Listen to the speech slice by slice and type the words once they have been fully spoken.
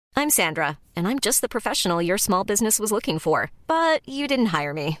I'm Sandra, and I'm just the professional your small business was looking for. But you didn't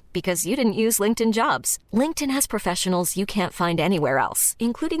hire me because you didn't use LinkedIn Jobs. LinkedIn has professionals you can't find anywhere else,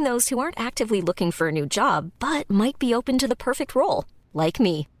 including those who aren't actively looking for a new job, but might be open to the perfect role, like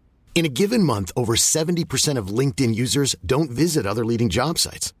me. In a given month, over 70% of LinkedIn users don't visit other leading job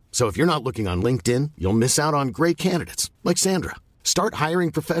sites. So if you're not looking on LinkedIn, you'll miss out on great candidates like Sandra. Start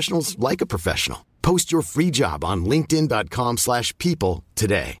hiring professionals like a professional. Post your free job on linkedin.com/people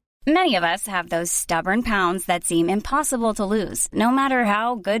today. Many of us have those stubborn pounds that seem impossible to lose, no matter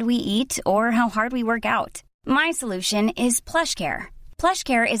how good we eat or how hard we work out. My solution is PlushCare.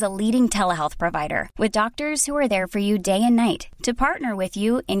 PlushCare is a leading telehealth provider with doctors who are there for you day and night to partner with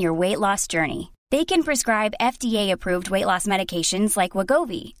you in your weight loss journey. They can prescribe FDA-approved weight loss medications like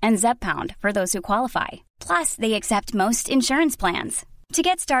Wegovy and Zepbound for those who qualify. Plus, they accept most insurance plans. To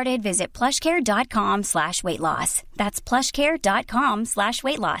get started, visit plushcare.com/weightloss. That's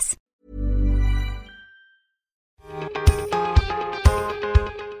plushcare.com/weightloss.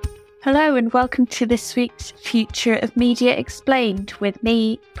 Hello and welcome to this week's Future of Media Explained with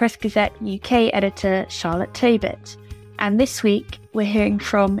me, Press Gazette UK editor Charlotte Tobit. And this week we're hearing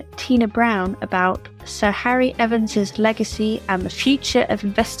from Tina Brown about Sir Harry Evans's legacy and the future of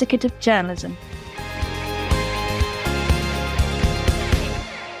investigative journalism.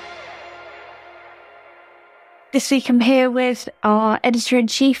 This week I'm here with our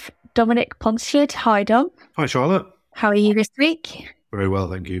Editor-in-Chief, Dominic Ponsford. Hi, Dom. Hi, Charlotte. How are you this week? Very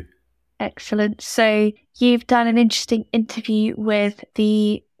well, thank you. Excellent. So you've done an interesting interview with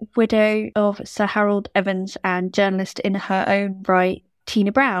the widow of Sir Harold Evans and journalist in her own right,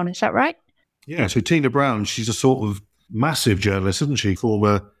 Tina Brown. Is that right? Yeah, so Tina Brown, she's a sort of massive journalist, isn't she?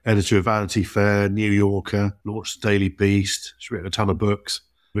 Former editor of Vanity Fair, New Yorker, launched the Daily Beast. She's written a ton of books.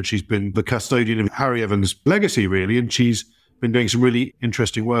 But she's been the custodian of Harry Evans' legacy, really, and she's been doing some really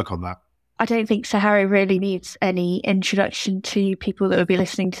interesting work on that. I don't think Sir Harry really needs any introduction to people that will be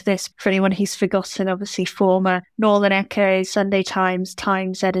listening to this. For anyone who's forgotten, obviously former Northern Echo, Sunday Times,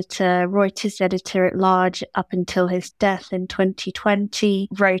 Times editor, Reuters editor-at-large up until his death in 2020,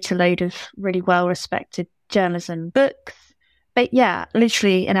 wrote a load of really well-respected journalism books. But yeah,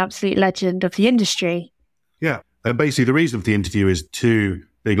 literally an absolute legend of the industry. Yeah, and basically the reason for the interview is two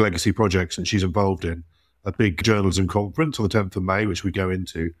big legacy projects that she's involved in. A big journalism conference on the 10th of May, which we go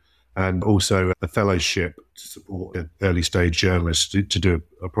into, and also a fellowship to support early stage journalists to do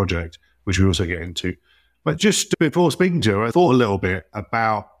a project, which we also get into. But just before speaking to her, I thought a little bit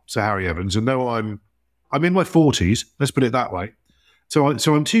about Sir Harry Evans, and though I'm in my 40s, let's put it that way. So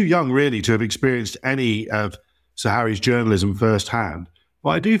I'm too young really to have experienced any of Sir Harry's journalism firsthand. But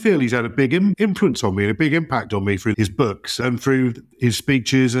I do feel he's had a big influence on me and a big impact on me through his books and through his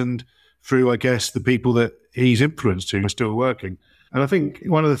speeches and through, I guess, the people that he's influenced who are still working. And I think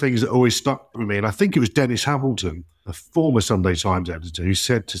one of the things that always stuck with me, and I think it was Dennis Hamilton, a former Sunday Times editor, who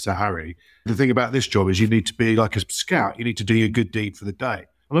said to Sir Harry, the thing about this job is you need to be like a scout. You need to do your good deed for the day.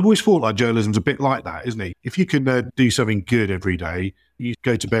 And I've always thought like journalism's a bit like that, isn't it? If you can do something good every day, you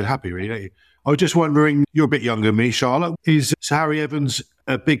go to bed happy, really, don't you? I was just wondering, you're a bit younger than me, Charlotte. Is Sir Harry Evans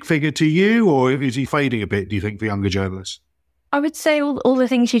a big figure to you, or is he fading a bit, do you think, for younger journalists? I would say all the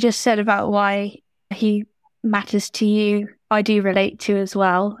things you just said about why he matters to you, I do relate to as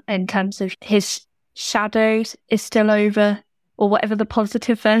well, in terms of his shadow is still over, or whatever the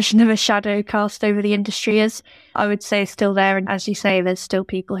positive version of a shadow cast over the industry is, I would say still there. And as you say, there's still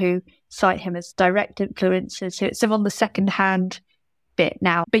people who cite him as direct influences. So it's on the second-hand bit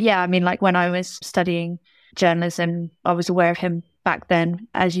now. But yeah, I mean, like when I was studying journalism, I was aware of him back then,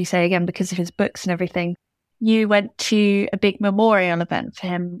 as you say, again, because of his books and everything. You went to a big memorial event for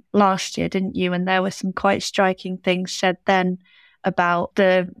him last year, didn't you? And there were some quite striking things said then about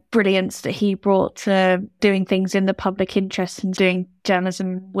the brilliance that he brought to doing things in the public interest and doing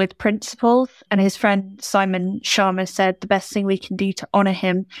journalism with principles. And his friend Simon Sharma said the best thing we can do to honour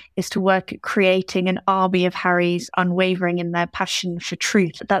him is to work at creating an army of Harrys unwavering in their passion for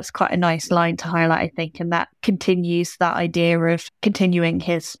truth. That's quite a nice line to highlight, I think. And that continues that idea of continuing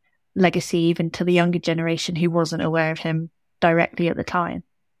his legacy even to the younger generation who wasn't aware of him directly at the time.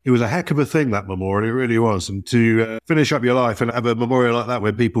 It was a heck of a thing, that memorial, it really was. And to finish up your life and have a memorial like that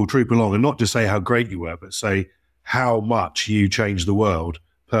where people troop along and not just say how great you were, but say how much you changed the world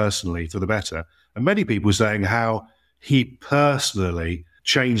personally for the better. And many people saying how he personally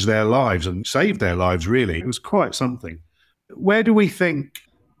changed their lives and saved their lives, really. It was quite something. Where do we think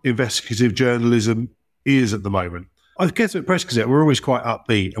investigative journalism is at the moment? I guess at Press Gazette, we're always quite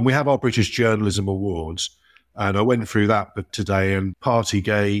upbeat, and we have our British Journalism Awards, And I went through that today, and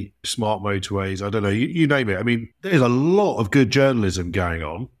Partygate, smart motorways, I don't know, you name it. I mean, there's a lot of good journalism going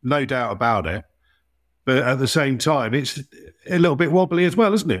on, no doubt about it. But at the same time, it's a little bit wobbly as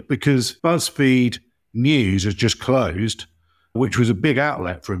well, isn't it? Because BuzzFeed News has just closed, which was a big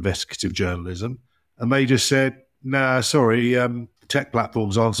outlet for investigative journalism. And they just said, nah, sorry, tech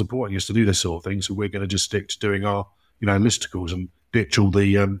platforms aren't supporting us to do this sort of thing, so we're going to just stick to doing our, listicles and ditch all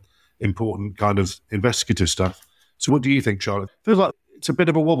the important kind of investigative stuff. So what do you think, Charlotte? Feels like it's a bit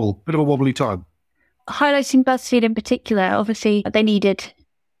of a wobbly time. Highlighting BuzzFeed in particular, obviously they needed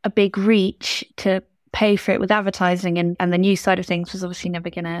a big reach to pay for it with advertising, and the news side of things was obviously never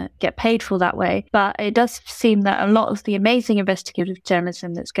going to get paid for that way. But it does seem that a lot of the amazing investigative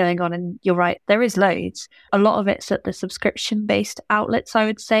journalism that's going on, and you're right, there is loads. A lot of it's at the subscription-based outlets, I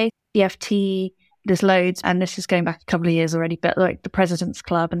would say. The FT, there's loads, and this is going back a couple of years already, but like the President's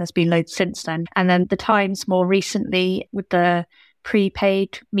Club, and there's been loads since then. And then the Times more recently with the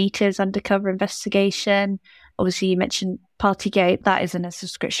prepaid meters undercover investigation. Obviously, you mentioned Partygate, that isn't a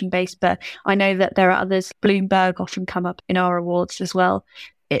subscription base, but I know that there are others. Bloomberg often come up in our awards as well.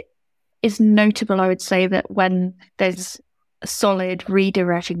 It is notable, I would say, that when there's a solid reader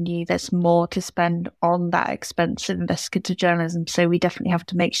revenue, there's more to spend on that expensive investigative journalism. So we definitely have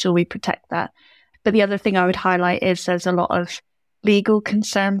to make sure we protect that. But the other thing I would highlight is there's a lot of legal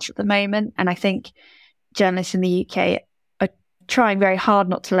concerns at the moment. And I think journalists in the UK are trying very hard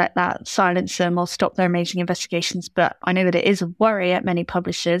not to let that silence them or stop their amazing investigations. But I know that it is a worry at many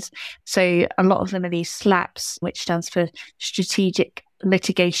publishers. So a lot of them are these SLAPs, which stands for Strategic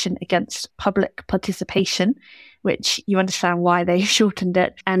Litigation Against Public Participation, which you understand why they shortened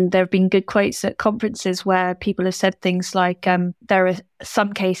it. And there have been good quotes at conferences where people have said things like, there are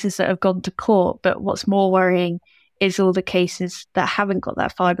some cases that have gone to court, but what's more worrying is all the cases that haven't got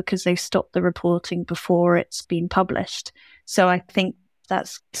that far because they've stopped the reporting before it's been published. So I think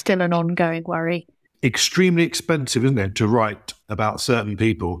that's still an ongoing worry. Extremely expensive, isn't it, to write about certain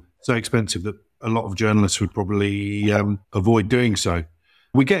people? So expensive that a lot of journalists would probably avoid doing so.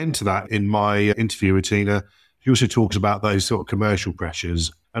 We get into that in my interview with Tina. She also talks about those sort of commercial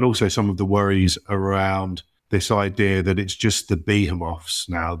pressures and also some of the worries around this idea that it's just the behemoths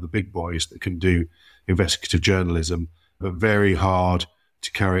now, the big boys that can do investigative journalism, but very hard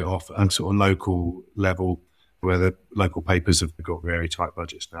to carry it off at a sort of local level where the local papers have got very tight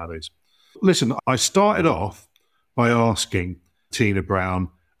budgets nowadays. Listen, I started off by asking Tina Brown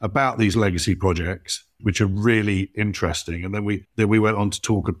about these legacy projects, which are really interesting. And then we went on to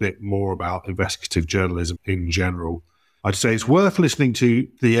talk a bit more about investigative journalism in general. I'd say it's worth listening to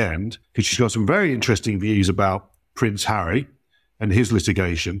the end because she's got some very interesting views about Prince Harry and his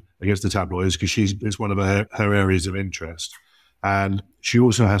litigation against the tabloids because it's one of her areas of interest. And she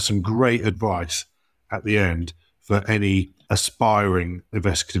also has some great advice at the end for any aspiring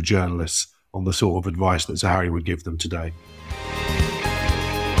investigative journalists on the sort of advice that Sir Harry would give them today.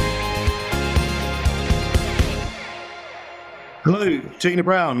 Hello, Tina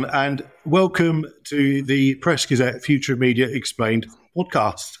Brown, and welcome to the Press Gazette Future Media Explained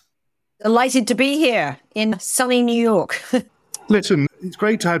podcast. Delighted to be here in sunny New York. Listen, it's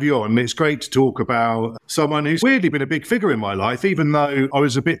great to have you on. It's great to talk about someone who's weirdly been a big figure in my life, even though I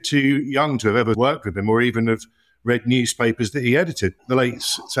was a bit too young to have ever worked with him or even have read newspapers that he edited, the late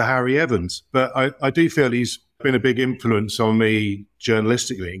Sir Harry Evans. But I do feel he's been a big influence on me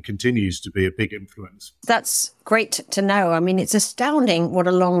journalistically and continues to be a big influence. That's great to know. I mean, it's astounding what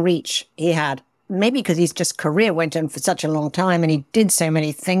a long reach he had. Maybe because his just career went on for such a long time and he did so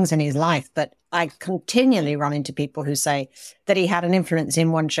many things in his life. But I continually run into people who say that he had an influence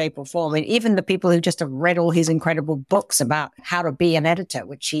in one shape or form. And even the people who just have read all his incredible books about how to be an editor,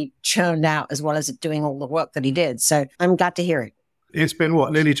 which he churned out as well as doing all the work that he did. So I'm glad to hear it. It's been,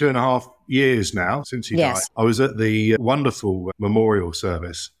 nearly 2.5 years now since he died. I was at the wonderful memorial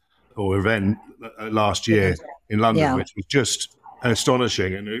service or event last year in London, which was just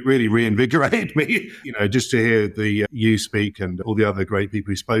astonishing, and it really reinvigorated me, just to hear you speak and all the other great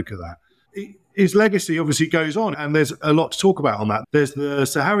people who spoke at that. His legacy obviously goes on, and there's a lot to talk about on that. There's the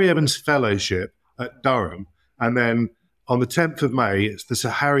Sir Harry Evans Fellowship at Durham, and then on the 10th of May, it's the Sir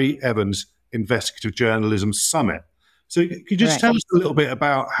Harry Evans Investigative Journalism Summit. So could you just tell us a little bit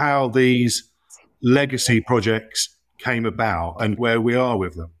about how these legacy projects came about and where we are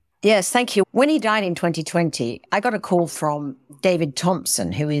with them? Yes, thank you. When he died in 2020, I got a call from David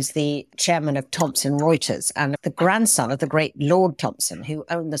Thompson, who is the chairman of Thomson Reuters and the grandson of the great Lord Thompson, who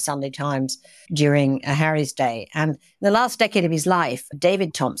owned the Sunday Times during Harry's day. And in the last decade of his life,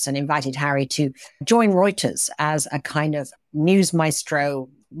 David Thompson invited Harry to join Reuters as a kind of news maestro,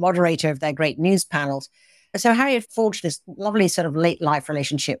 moderator of their great news panels. So Harry had forged this lovely sort of late life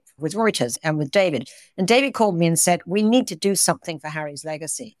relationship with Reuters and with David. And David called me and said, we need to do something for Harry's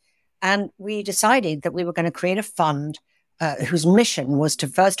legacy. And we decided that we were going to create a fund whose mission was to,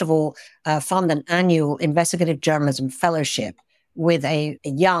 first of all, fund an annual investigative journalism fellowship with a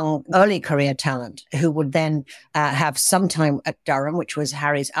young early career talent who would then have some time at Durham, which was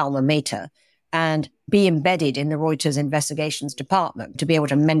Harry's alma mater, and be embedded in the Reuters investigations department to be able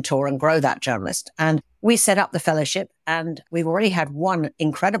to mentor and grow that journalist. And we set up the fellowship, and we've already had one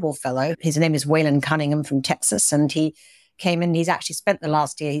incredible fellow. His name is Waylon Cunningham from Texas, and he came in. He's actually spent the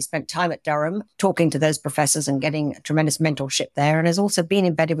last year, he spent time at Durham talking to those professors and getting tremendous mentorship there, and has also been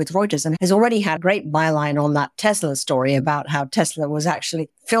embedded with Reuters and has already had a great byline on that Tesla story about how Tesla was actually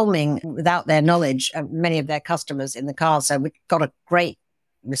filming without their knowledge many of their customers in the car. So we got a great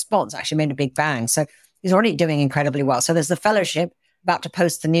response, actually made a big bang. So he's already doing incredibly well. So there's the fellowship, about to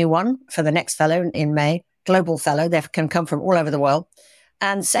post the new one for the next fellow in May, global fellow. They can come from all over the world.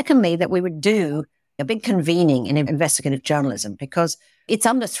 And secondly, that we would do a big convening in investigative journalism because it's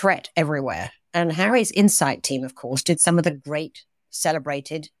under threat everywhere. And Harry's Insight team, of course, did some of the great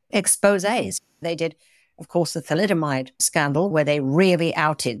celebrated exposés. They did, of course, the thalidomide scandal, where they really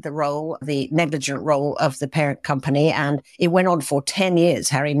outed the negligent role of the parent company. And it went on for 10 years.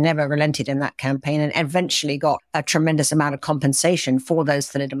 Harry never relented in that campaign and eventually got a tremendous amount of compensation for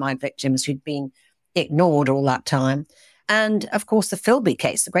those thalidomide victims who'd been ignored all that time. And of course, the Philby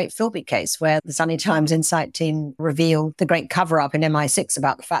case, the great Philby case, where the Sunday Times Insight team revealed the great cover-up in MI6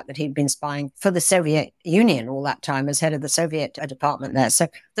 about the fact that he'd been spying for the Soviet Union all that time as head of the Soviet department there. So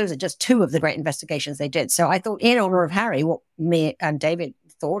those are just two of the great investigations they did. So I thought, in honor of Harry, what me and David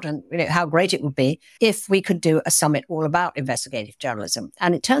thought, and how great it would be if we could do a summit all about investigative journalism.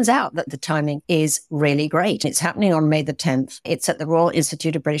 And it turns out that the timing is really great. It's happening on May the 10th. It's at the Royal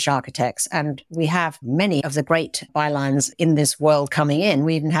Institute of British Architects. And we have many of the great bylines in this world coming in.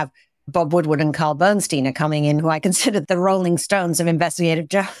 We even have Bob Woodward and Carl Bernstein are coming in, who I consider the Rolling Stones of investigative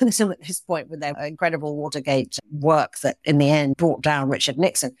journalism at this point with their incredible Watergate work that in the end brought down Richard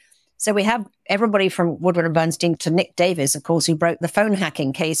Nixon. So we have everybody from Woodward and Bernstein to Nick Davis, of course, who broke the phone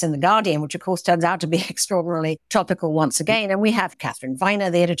hacking case in The Guardian, which, of course, turns out to be extraordinarily topical once again. And we have Catherine Viner,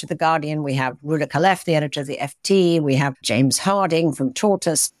 the editor of The Guardian. We have Rula Khalef, the editor of the FT. We have James Harding from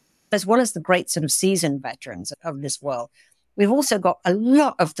Tortoise, as well as the great sort of seasoned veterans of this world. We've also got a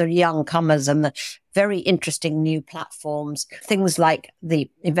lot of the young comers and the very interesting new platforms, things like the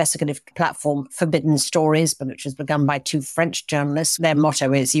investigative platform Forbidden Stories, which was begun by two French journalists. Their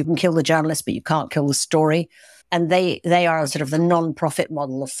motto is, you can kill the journalist, but you can't kill the story. And they are sort of the non-profit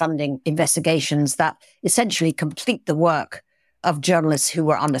model of funding investigations that essentially complete the work of journalists who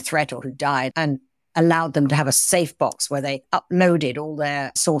were under threat or who died, and allowed them to have a safe box where they uploaded all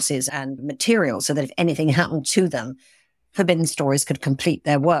their sources and materials so that if anything happened to them, Forbidden Stories could complete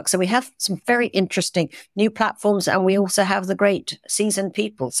their work. So we have some very interesting new platforms, and we also have the great seasoned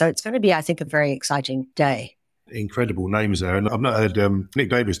people. So it's going to be, I think, a very exciting day. Incredible names there. And I've not heard Nick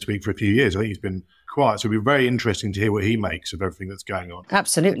Davis speak for a few years. I think he's been quiet. So it'll be very interesting to hear what he makes of everything that's going on.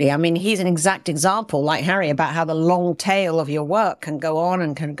 Absolutely. I mean, he's an exact example, like Harry, about how the long tail of your work can go on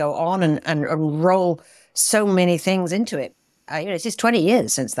and roll so many things into it. It's just 20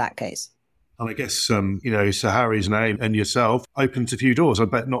 years since that case. And I guess, Sir Harry's name and yourself opened a few doors. I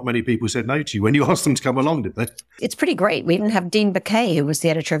bet not many people said no to you when you asked them to come along, did they? It's pretty great. We even have Dean Baquet, who was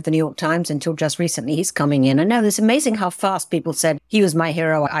the editor of the New York Times until just recently. He's coming in. And now it's amazing how fast people said, he was my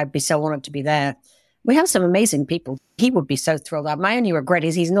hero. I'd be so honored to be there. We have some amazing people. He would be so thrilled. My only regret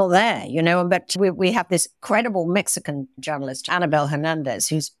is he's not there, but we have this credible Mexican journalist, Anabel Hernandez,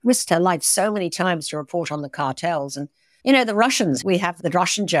 who's risked her life so many times to report on the cartels. And the Russians, we have the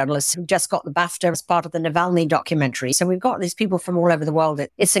Russian journalists who just got the BAFTA as part of the Navalny documentary. So we've got these people from all over the world.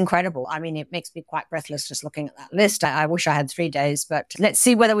 It's incredible. I mean, it makes me quite breathless just looking at that list. I wish I had 3 days, but let's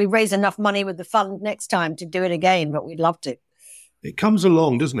see whether we raise enough money with the fund next time to do it again, but we'd love to. It comes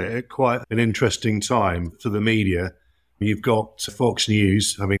along, doesn't it, at quite an interesting time for the media. You've got Fox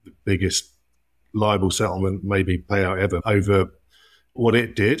News having the biggest libel settlement, maybe payout ever, over what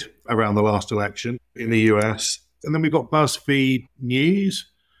it did around the last election in the US. And then we've got BuzzFeed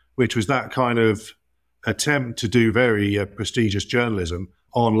News, which was that kind of attempt to do very prestigious journalism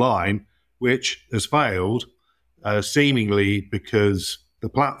online, which has failed, seemingly because the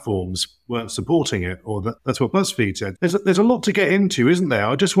platforms weren't supporting it, or that's what BuzzFeed said. There's a lot to get into, isn't there?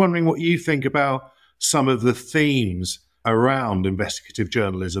 I'm just wondering what you think about some of the themes around investigative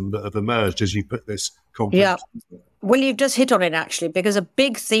journalism that have emerged as you put this conference. Yeah. Well, you've just hit on it, actually, because a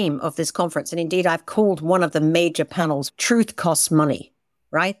big theme of this conference, and indeed I've called one of the major panels, Truth Costs Money,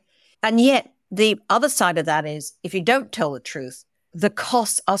 right? And yet The other side of that is if you don't tell the truth, the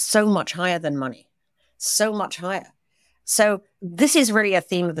costs are so much higher than money, so much higher. So this is really a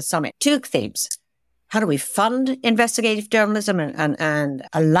theme of the summit. Two themes. How do we fund investigative journalism and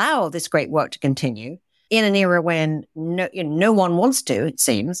allow this great work to continue in an era when no one wants to, it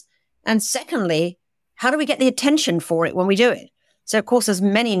seems? And secondly, how do we get the attention for it when we do it? So, of course, there's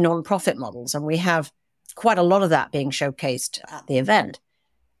many non-profit models, and we have quite a lot of that being showcased at the event.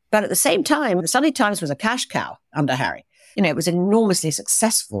 But at the same time, the Sunday Times was a cash cow under Harry. It was an enormously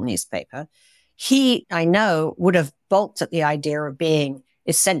successful newspaper. He, I know, would have balked at the idea of being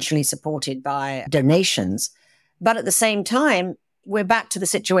essentially supported by donations. But at the same time, we're back to the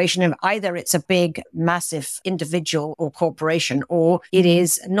situation of either it's a big, massive individual or corporation, or it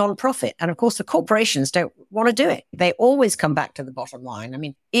is non-profit. And of course, the corporations don't want to do it. They always come back to the bottom line. I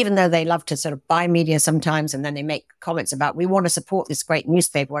mean, even though they love to sort of buy media sometimes, and then they make comments about, we want to support this great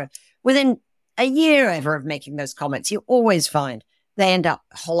newspaper. Within a year ever of making those comments, you always find they end up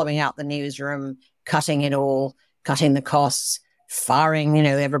hollowing out the newsroom, cutting it all, cutting the costs, firing,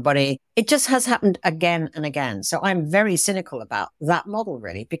 everybody. It just has happened again and again. So I'm very cynical about that model,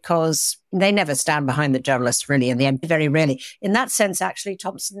 really, because they never stand behind the journalists, really, in the end, very rarely. In that sense, actually,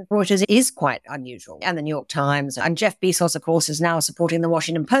 Thomson Reuters is quite unusual, and the New York Times. And Jeff Bezos, of course, is now supporting the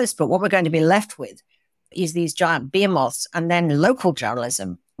Washington Post. But what we're going to be left with is these giant behemoths, and then local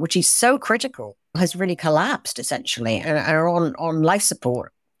journalism, which is so critical, has really collapsed, essentially, and are on life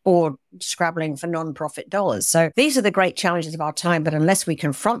support or scrabbling for non-profit dollars. So these are the great challenges of our time, but unless we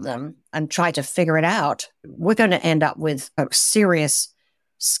confront them and try to figure it out, we're going to end up with serious,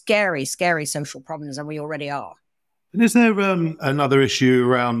 scary social problems, and we already are. And is there another issue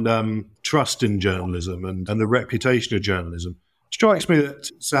around trust in journalism and the reputation of journalism? It strikes me that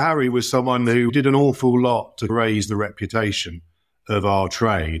Sir Harry was someone who did an awful lot to raise the reputation of our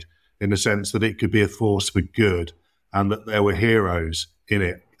trade, in the sense that it could be a force for good and that there were heroes in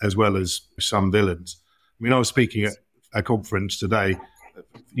it, as well as some villains. I mean, I was speaking at a conference today at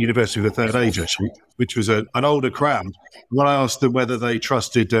University of the Third Age, actually, which was an older crowd. When I asked them whether they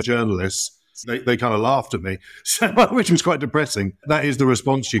trusted journalists, they kind of laughed at me, which was quite depressing. That is the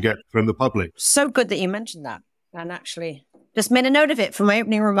response you get from the public. So good that you mentioned that. And actually just made a note of it for my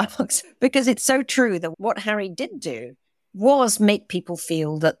opening remarks, because it's so true that what Harry did do was make people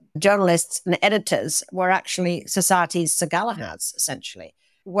feel that journalists and editors were actually society's Sir Galahads, essentially.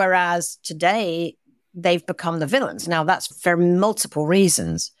 Whereas today, they've become the villains. Now, that's for multiple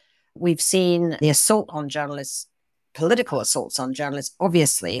reasons. We've seen the assault on journalists, political assaults on journalists.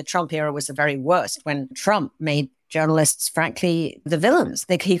 Obviously, the Trump era was the very worst, when Trump made journalists, frankly, the villains.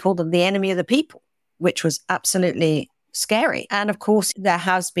 He called them the enemy of the people, which was absolutely scary. And of course, there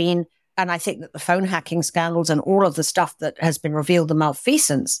has been, and I think that the phone hacking scandals and all of the stuff that has been revealed, the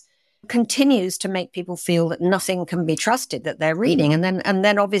malfeasance, continues to make people feel that nothing can be trusted that they're reading. And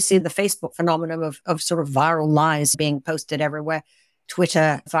then obviously the Facebook phenomenon of sort of viral lies being posted everywhere,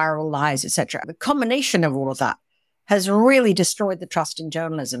 Twitter, viral lies, etc. The combination of all of that has really destroyed the trust in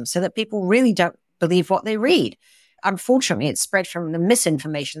journalism, so that people really don't believe what they read. Unfortunately, it's spread from the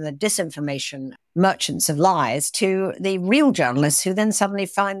misinformation, the disinformation merchants of lies to the real journalists, who then suddenly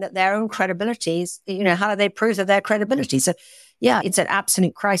find that their own credibilities, how do they prove that their credibility? So, yeah, it's an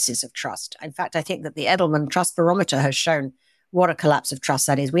absolute crisis of trust. In fact, I think that the Edelman Trust Barometer has shown what a collapse of trust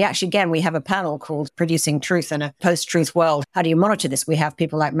that is. We actually, again, we have a panel called Producing Truth in a Post-Truth World. How do you monitor this? We have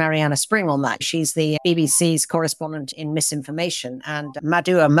people like Mariana Spring on that. She's the BBC's correspondent in misinformation, and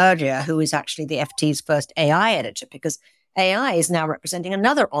Madhua Murdia, who is actually the FT's first AI editor, because AI is now representing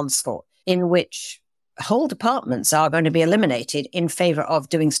another onslaught in which whole departments are going to be eliminated in favor of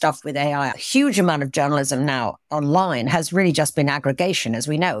doing stuff with AI. A huge amount of journalism now online has really just been aggregation, as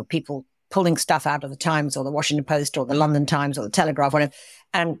we know. People pulling stuff out of the Times or the Washington Post or the London Times or the Telegraph, whatever,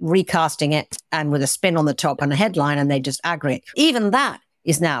 and recasting it and with a spin on the top and a headline, and they just aggregate. Even that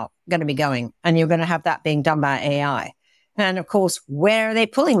is now going to be going, and you're going to have that being done by AI. And of course, where are they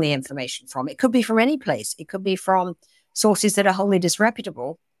pulling the information from? It could be from any place. It could be from sources that are wholly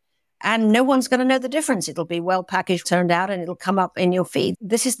disreputable, and no one's going to know the difference. It'll be well packaged, turned out, and it'll come up in your feed.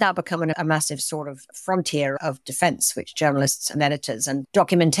 This is now becoming a massive sort of frontier of defense, which journalists and editors and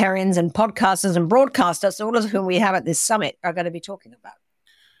documentarians and podcasters and broadcasters, all of whom we have at this summit, are going to be talking about.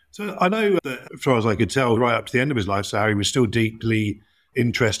 So I know that, as far as I could tell, right up to the end of his life, Harry was still deeply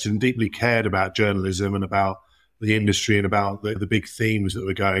interested and deeply cared about journalism and about the industry and about the big themes that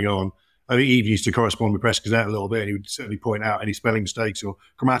were going on. I think he even used to correspond with Press Gazette a little bit, and he would certainly point out any spelling mistakes or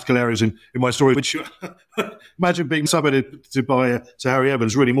grammatical errors in my story, which imagine being submitted by Sir Harry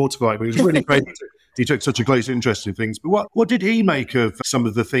Evans, really mortifying, but he was really great he took such a close interest in things. But what did he make of some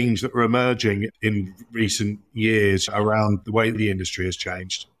of the themes that were emerging in recent years around the way the industry has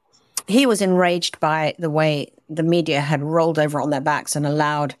changed? He was enraged by the way the media had rolled over on their backs and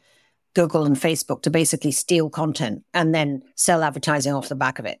allowed Google and Facebook to basically steal content and then sell advertising off the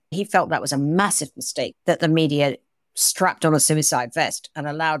back of it. He felt that was a massive mistake, that the media strapped on a suicide vest and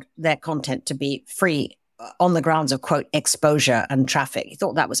allowed their content to be free on the grounds of, quote, exposure and traffic. He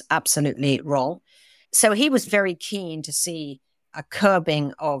thought that was absolutely wrong. So he was very keen to see a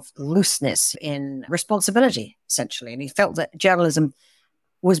curbing of looseness in responsibility, essentially. And he felt that journalism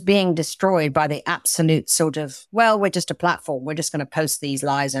was being destroyed by the absolute sort of, well, we're just a platform. We're just going to post these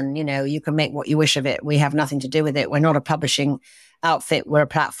lies and, you can make what you wish of it. We have nothing to do with it. We're not a publishing outfit. We're a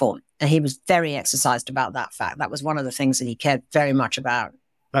platform. And he was very exercised about that fact. That was one of the things that he cared very much about.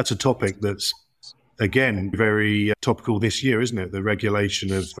 That's a topic that's, again, very topical this year, isn't it? The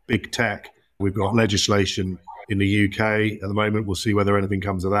regulation of big tech. We've got legislation in the UK at the moment. We'll see whether anything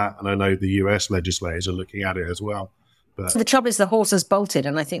comes of that. And I know the US legislators are looking at it as well. But the trouble is the horse has bolted,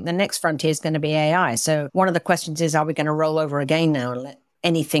 and I think the next frontier is going to be AI. So one of the questions is, are we going to roll over again now and let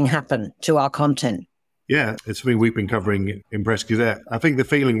anything happen to our content? Yeah, it's something we've been covering in Press Gazette. I think the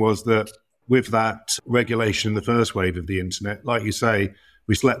feeling was that with that regulation in the first wave of the internet, like you say,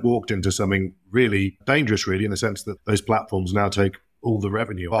 we walked into something really dangerous, really, in the sense that those platforms now take all the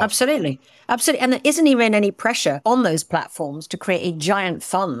revenue off. Absolutely. Absolutely. And there isn't even any pressure on those platforms to create a giant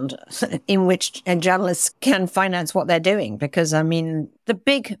fund in which journalists can finance what they're doing. Because, the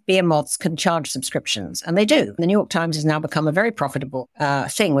big behemoths can charge subscriptions, and they do. The New York Times has now become a very profitable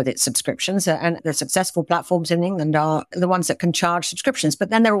thing with its subscriptions, and the successful platforms in England are the ones that can charge subscriptions. But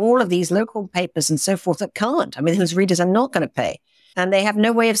then there are all of these local papers and so forth that can't. Whose readers are not going to pay, and they have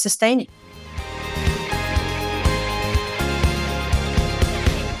no way of sustaining.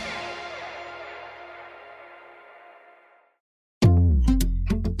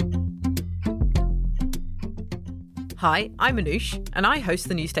 Hi, I'm Anoush, and I host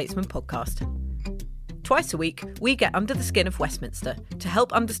the New Statesman podcast. Twice a week, we get under the skin of Westminster to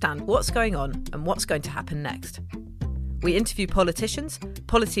help understand what's going on and what's going to happen next. We interview politicians,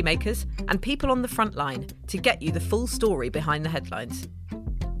 policymakers, and people on the front line to get you the full story behind the headlines.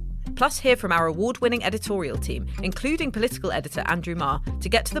 Plus, hear from our award-winning editorial team, including political editor Andrew Marr, to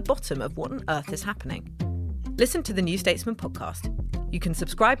get to the bottom of what on earth is happening. Listen to the New Statesman podcast. You can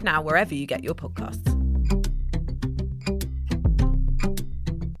subscribe now wherever you get your podcasts.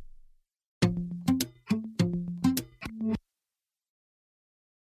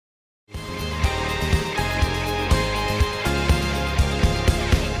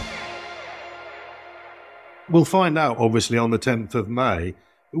 We'll find out, obviously, on the 10th of May.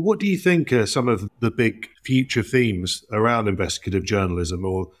 What do you think are some of the big future themes around investigative journalism,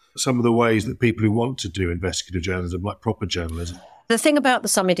 or some of the ways that people who want to do investigative journalism, like proper journalism? The thing about the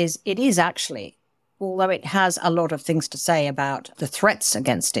summit is it is actually, although it has a lot of things to say about the threats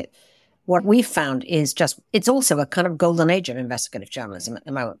against it, what we've found is it's also a kind of golden age of investigative journalism at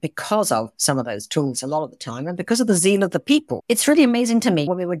the moment because of some of those tools a lot of the time and because of the zeal of the people. It's really amazing to me.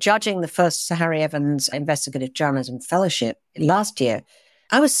 When we were judging the first Sir Harry Evans Investigative Journalism Fellowship last year,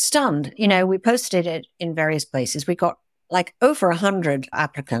 I was stunned. We posted it in various places. We got over 100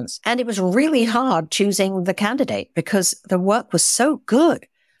 applicants, and it was really hard choosing the candidate because the work was so good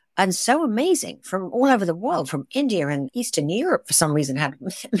and so amazing from all over the world, from India and Eastern Europe, for some reason, had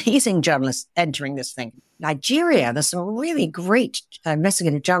amazing journalists entering this thing. Nigeria, there's some really great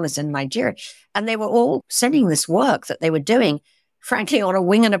investigative journalists in Nigeria. And they were all sending this work that they were doing, frankly, on a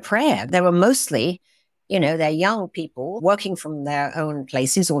wing and a prayer. They were mostly, they're young people working from their own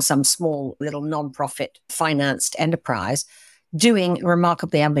places or some small little non-profit financed enterprise doing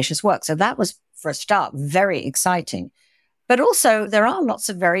remarkably ambitious work. So that was, for a start, very exciting. But also, there are lots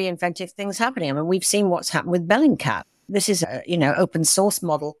of very inventive things happening. We've seen what's happened with Bellingcat. This is a, open source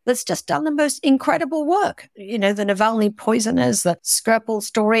model that's just done the most incredible work. The Navalny poisoners, the Skripal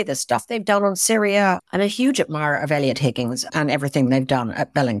story, the stuff they've done on Syria. I'm a huge admirer of Elliot Higgins and everything they've done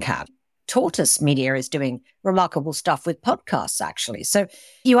at Bellingcat. Tortoise Media is doing remarkable stuff with podcasts, actually. So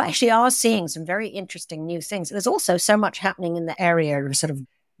you actually are seeing some very interesting new things. There's also so much happening in the area of sort of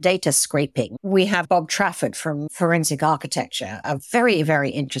data scraping. We have Bob Trafford from Forensic Architecture, a very,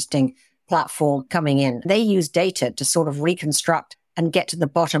 very interesting platform coming in. They use data to sort of reconstruct and get to the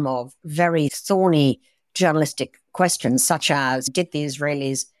bottom of very thorny journalistic questions, such as, did the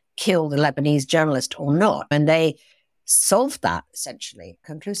Israelis kill the Lebanese journalist or not? And they solved that essentially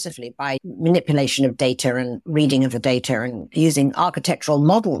conclusively by manipulation of data and reading of the data and using architectural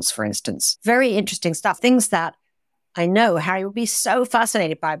models, for instance. Very interesting stuff. Things that I know Harry would be so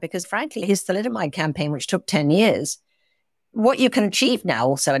fascinated by it because, frankly, his thalidomide campaign, which took 10 years, what you can achieve now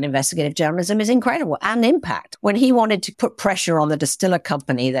also in investigative journalism is incredible and impact. When he wanted to put pressure on the distiller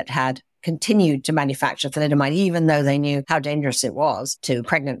company that had continued to manufacture thalidomide, even though they knew how dangerous it was to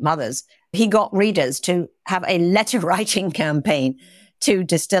pregnant mothers, he got readers to have a letter writing campaign to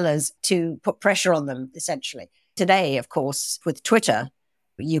distillers to put pressure on them, essentially. Today, of course, with Twitter,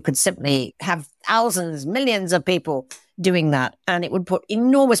 you could simply have thousands, millions of people doing that, and it would put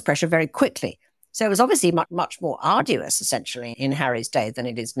enormous pressure very quickly. So it was obviously much more arduous, essentially, in Harry's day than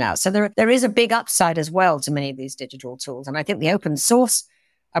it is now. So there is a big upside as well to many of these digital tools. And I think the open source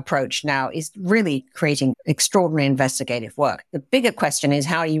approach now is really creating extraordinary investigative work. The bigger question is,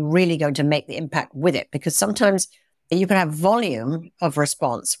 how are you really going to make the impact with it? Because sometimes you can have volume of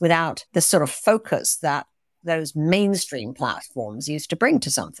response without the sort of focus that those mainstream platforms used to bring to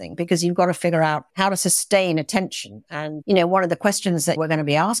something, because you've got to figure out how to sustain attention. And, one of the questions that we're going to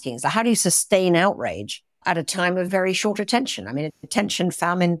be asking is, how do you sustain outrage at a time of very short attention? I mean, attention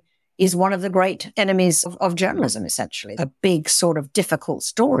famine is one of the great enemies of journalism, essentially. A big sort of difficult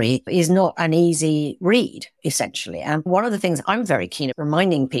story is not an easy read, essentially. And one of the things I'm very keen at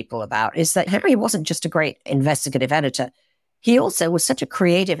reminding people about is that Harry wasn't just a great investigative editor. He also was such a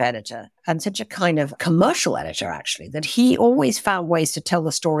creative editor and such a kind of commercial editor, actually, that he always found ways to tell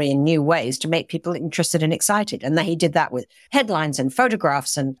the story in new ways to make people interested and excited. And that he did that with headlines and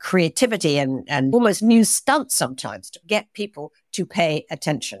photographs and creativity and almost news stunts sometimes to get people to pay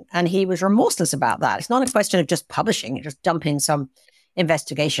attention. And he was remorseless about that. It's not a question of just publishing, just dumping some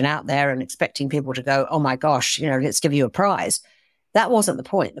investigation out there and expecting people to go, oh my gosh, let's give you a prize. That wasn't the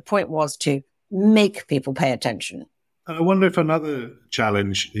point. The point was to make people pay attention. I wonder if another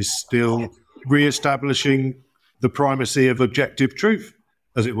challenge is still re-establishing the primacy of objective truth,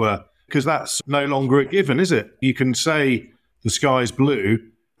 as it were, because that's no longer a given, is it? You can say the sky's blue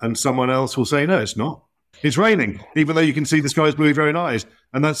and someone else will say, no, it's not. It's raining, even though you can see the sky's blue with your own eyes.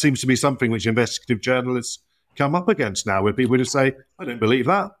 And that seems to be something which investigative journalists come up against now, where people just say, I don't believe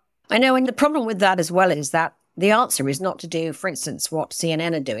that. I know, and the problem with that as well is that the answer is not to do, for instance, what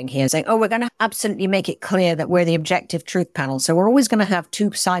CNN are doing here, saying, we're going to absolutely make it clear that we're the objective truth panel. So we're always going to have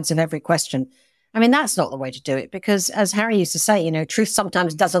two sides of every question. I mean, that's not the way to do it, because as Harry used to say, truth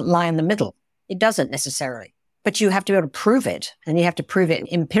sometimes doesn't lie in the middle. It doesn't necessarily, but you have to be able to prove it, and you have to prove it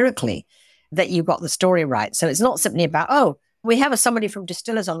empirically that you got the story right. So it's not simply about, we have somebody from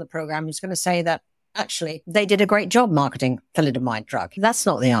Distillers on the program who's going to say that actually they did a great job marketing thalidomide drug. That's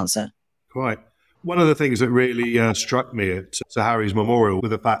not the answer. Quite. One of the things that really struck me at Sir Harry's memorial was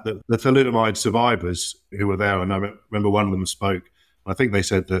the fact that the thalidomide survivors who were there, and I remember one of them spoke, I think they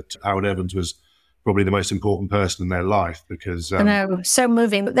said that Howard Evans was probably the most important person in their life because... I know, so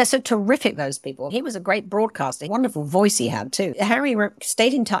moving. They're so terrific, those people. He was a great broadcaster, wonderful voice he had too. Harry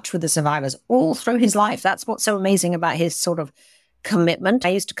stayed in touch with the survivors all through his life. That's what's so amazing about his sort of commitment. I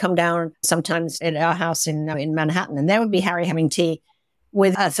used to come down sometimes at our house in Manhattan, and there would be Harry having tea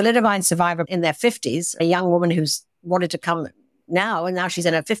with a thalidomide survivor in their 50s, a young woman who's wanted to come now, and now she's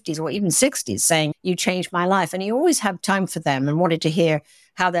in her 50s or even 60s, saying, you changed my life. And he always had time for them and wanted to hear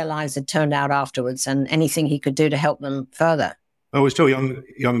how their lives had turned out afterwards and anything he could do to help them further. We're still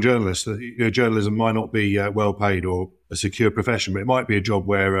young journalists. Journalism might not be well paid or a secure profession, but it might be a job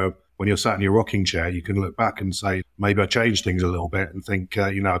where when you're sat in your rocking chair, you can look back and say, maybe I changed things a little bit and think,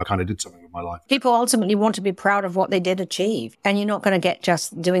 I kind of did something with my life. People ultimately want to be proud of what they did achieve. And you're not going to get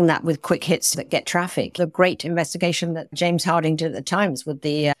just doing that with quick hits that get traffic. The great investigation that James Harding did at the Times with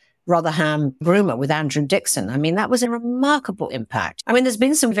the Rotherham groomer with Andrew Dixon. I mean, that was a remarkable impact. I mean, there's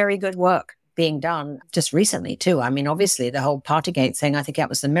been some very good work being done just recently too. I mean, obviously the whole Partygate thing, I think that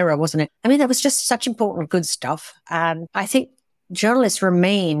was the Mirror, wasn't it? I mean, that was just such important good stuff. And I think journalists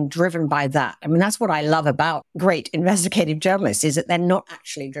remain driven by that. I mean, that's what I love about great investigative journalists is that they're not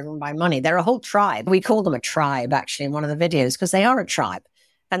actually driven by money. They're a whole tribe. We call them a tribe, actually, in one of the videos, because they are a tribe.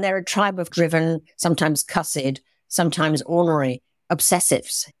 And they're a tribe of driven, sometimes cussed, sometimes ornery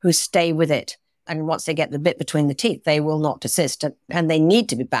obsessives who stay with it. And once they get the bit between the teeth, they will not desist. And they need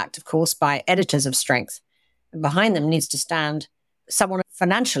to be backed, of course, by editors of strength. And behind them needs to stand someone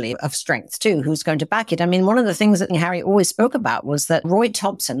financially of strength too, who's going to back it. I mean, one of the things that Harry always spoke about was that Lord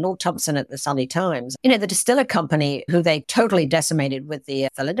Thompson at the Sunday Times, the distiller company who they totally decimated with the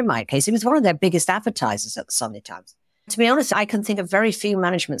thalidomide case, he was one of their biggest advertisers at the Sunday Times. To be honest, I can think of very few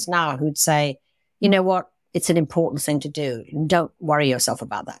managements now who'd say, you know what, it's an important thing to do. Don't worry yourself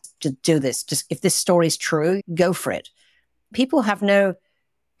about that. Just do this. Just if this story's true, go for it. People have no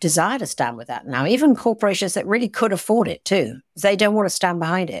desire to stand with that now. Even corporations that really could afford it too. They don't want to stand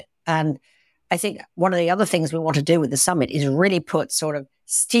behind it. And I think one of the other things we want to do with the summit is really put sort of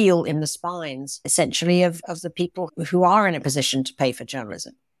steel in the spines, essentially, of the people who are in a position to pay for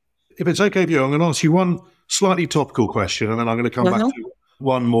journalism. If it's okay with you, I'm going to ask you one slightly topical question, and then I'm going to come back to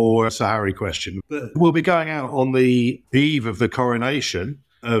one more Sir Harry question. But we'll be going out on the eve of the coronation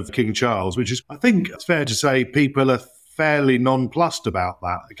of King Charles, which is, I think it's fair to say, people are fairly nonplussed about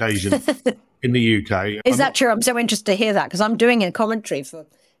that occasion in the UK. Is that true? I'm so interested to hear that, because I'm doing a commentary for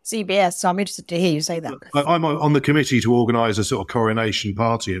CBS, so I'm interested to hear you say that. I'm on the committee to organise a sort of coronation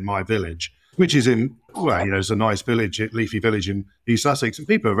party in my village, which is in, well, it's a nice village, leafy village in East Sussex, and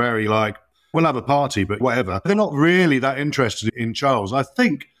people are very like, we'll have a party, but whatever. They're not really that interested in Charles. I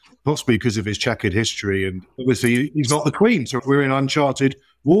think possibly because of his checkered history, and obviously he's not the Queen, so we're in uncharted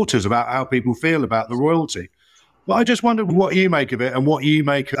waters about how people feel about the royalty. But I just wondered what you make of it, and what you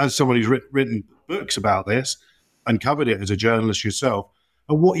make as someone who's written books about this and covered it as a journalist yourself,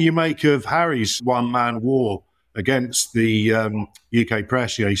 and what you make of Harry's one-man war against the UK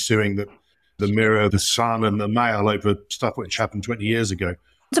press. He's suing the Mirror, the Sun and the Mail over stuff which happened 20 years ago.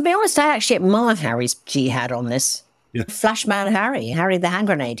 To be honest, I actually admire Harry's jihad on this. Yeah. Flashman Harry the hand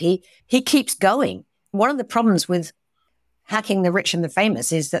grenade, he keeps going. One of the problems with hacking the rich and the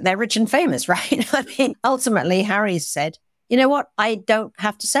famous is that they're rich and famous, right? I mean, ultimately, Harry said, you know what? I don't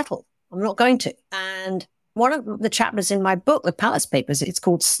have to settle. I'm not going to. And one of the chapters in my book, The Palace Papers, it's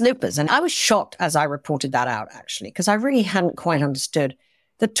called Snoopers. And I was shocked as I reported that out, actually, because I really hadn't quite understood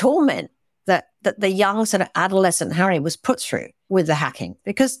the torment that the young sort of adolescent Harry was put through with the hacking.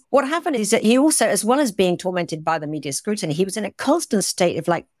 Because what happened is that he also, as well as being tormented by the media scrutiny, he was in a constant state of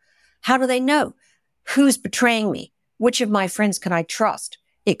like, how do they know? Who's betraying me? Which of my friends can I trust?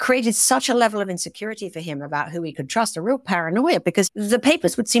 It created such a level of insecurity for him about who he could trust, a real paranoia, because the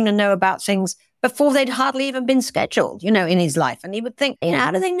papers would seem to know about things before they'd hardly even been scheduled, in his life. And he would think,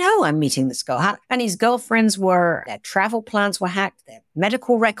 how do they know I'm meeting this girl? And his girlfriends their travel plans were hacked, their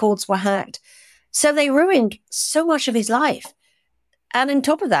medical records were hacked. So they ruined so much of his life. And on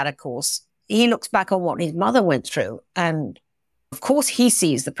top of that, of course, he looks back on what his mother went through. And of course, he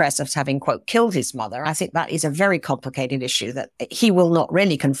sees the press as having, quote, killed his mother. I think that is a very complicated issue that he will not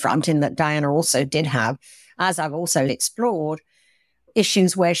really confront, in that Diana also did have, as I've also explored,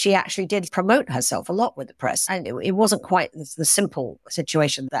 issues where she actually did promote herself a lot with the press. And it wasn't quite the simple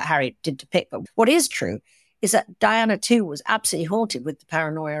situation that Harry did depict. But what is true is that Diana, too, was absolutely haunted with the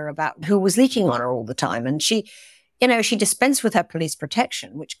paranoia about who was leaking on her all the time. And she dispensed with her police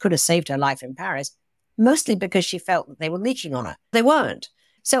protection, which could have saved her life in Paris, mostly because she felt that they were leaking on her. They weren't.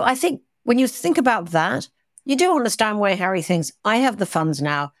 So I think when you think about that, you do understand why Harry thinks, I have the funds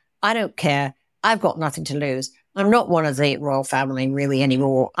now. I don't care. I've got nothing to lose. I'm not one of the royal family really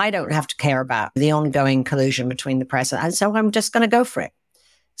anymore. I don't have to care about the ongoing collusion between the press. And so I'm just going to go for it.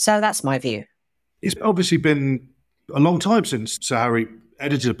 So that's my view. It's obviously been a long time since Sir Harry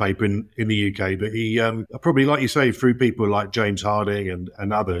edited a paper in the UK, but he probably, like you say, through people like James Harding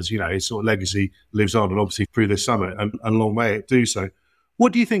and others, his sort of legacy lives on, and obviously through this summit, and long may it do so.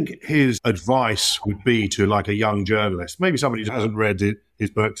 What do you think his advice would be to like a young journalist, maybe somebody who hasn't read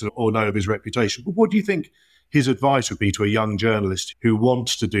his books or know of his reputation, but what do you think his advice would be to a young journalist who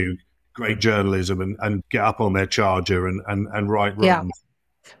wants to do great journalism and get up on their charger and write runs? Yeah.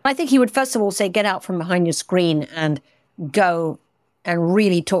 I think he would first of all say, get out from behind your screen and go and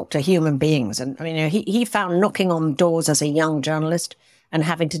really talk to human beings. And I mean, he found knocking on doors as a young journalist and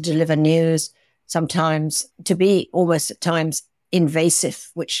having to deliver news sometimes to be almost at times invasive,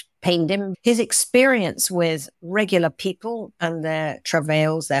 which pained him. His experience with regular people and their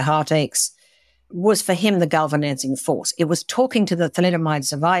travails, their heartaches, was for him the galvanizing force. It was talking to the thalidomide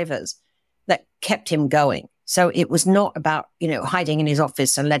survivors that kept him going. So it was not about, hiding in his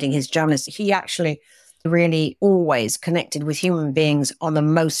office and letting his journalists. He actually really always connected with human beings on the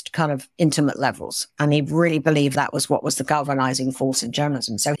most kind of intimate levels. And he really believed that was what was the galvanizing force in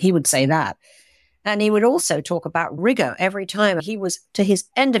journalism. So he would say that. And he would also talk about rigor every time. He was, to his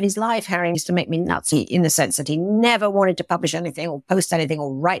end of his life, Harry used to make me nuts in the sense that he never wanted to publish anything or post anything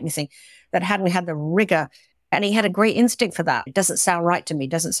or write anything that hadn't had the rigor. And he had a great instinct for that. It doesn't sound right to me.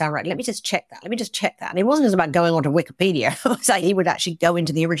 It doesn't sound right. Let me just check that. And it wasn't just about going onto Wikipedia. It was like he would actually go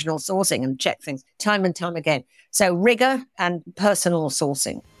into the original sourcing and check things time and time again. So rigor and personal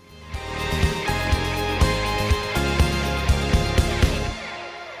sourcing.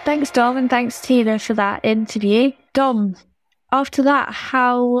 Thanks, Dom, and thanks, Tina, for that interview. Dom, after that,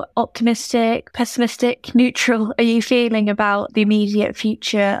 how optimistic, pessimistic, neutral are you feeling about the immediate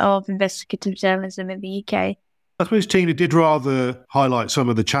future of investigative journalism in the UK? I suppose Tina did rather highlight some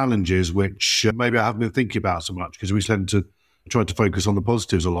of the challenges, which maybe I haven't been thinking about so much, because we tend to tried to focus on the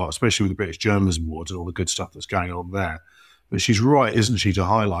positives a lot, especially with the British Journalism Awards and all the good stuff that's going on there. But she's right, isn't she, to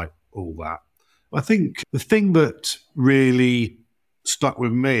highlight all that. I think the thing that really stuck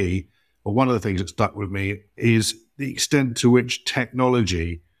with me, or one of the things that stuck with me, is the extent to which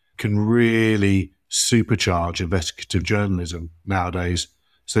technology can really supercharge investigative journalism nowadays.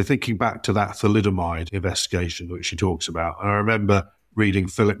 So thinking back to that thalidomide investigation which she talks about, and I remember reading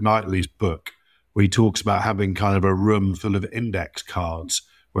Philip Knightley's book where he talks about having kind of a room full of index cards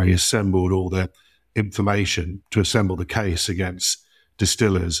where he assembled all the information to assemble the case against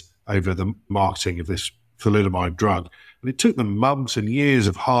distillers over the marketing of this thalidomide drug. And it took them months and years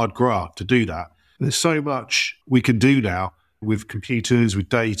of hard graft to do that. There's so much we can do now with computers, with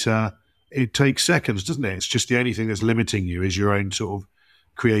data. It takes seconds, doesn't it? It's just the only thing that's limiting you is your own sort of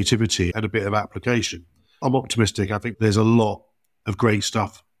creativity and a bit of application. I'm optimistic. I think there's a lot of great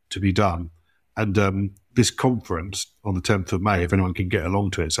stuff to be done. And this conference on the 10th of May, if anyone can get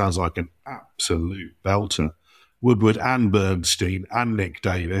along to it, sounds like an absolute belter. Woodward and Bernstein and Nick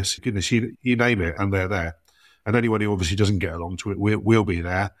Davis, goodness, you name it, and they're there. And anyone who obviously doesn't get along to it, we'll be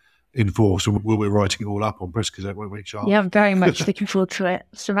there in force, and we'll be writing it all up on Press Gazette, won't we, Charlotte? Yeah, I'm very much looking forward to it.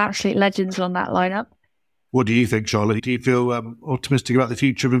 Some absolute legends on that lineup. What do you think, Charlotte? Do you feel optimistic about the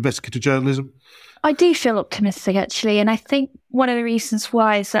future of investigative journalism? I do feel optimistic, actually. And I think one of the reasons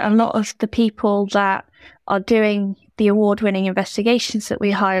why is that a lot of the people that are doing the award-winning investigations that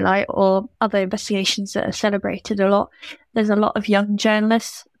we highlight, or other investigations that are celebrated a lot, there's a lot of young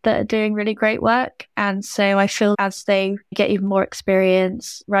journalists that are doing really great work. And so I feel as they get even more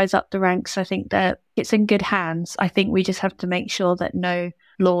experience, rise up the ranks, I think that it's in good hands. I think we just have to make sure that no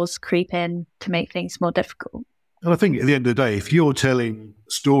laws creep in to make things more difficult. And I think at the end of the day, if you're telling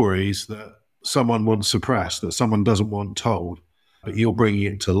stories that someone wants suppressed, that someone doesn't want told, but you're bringing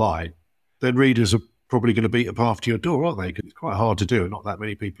it to light, then readers are probably going to beat a path to your door, aren't they? Because it's quite hard to do and not that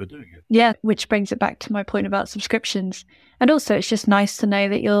many people are doing it. Yeah, which brings it back to my point about subscriptions. And also it's just nice to know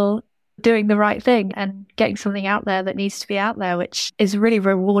that you're doing the right thing and getting something out there that needs to be out there, which is a really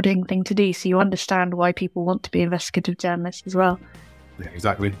rewarding thing to do. So you understand why people want to be investigative journalists as well. Yeah,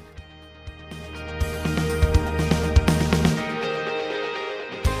 exactly.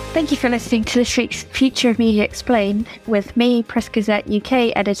 Thank you for listening to this week's Future of Media Explained with me, Press Gazette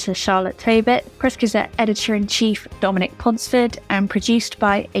UK editor Charlotte Tobit, Press Gazette editor-in-chief Dominic Ponsford, and produced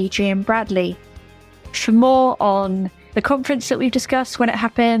by Adrian Bradley. For more on the conference that we've discussed, when it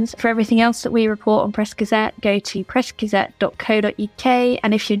happens, for everything else that we report on Press Gazette, go to pressgazette.co.uk.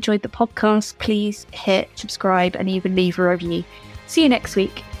 And if you enjoyed the podcast, please hit subscribe and even leave a review. See you next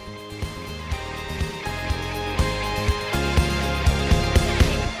week.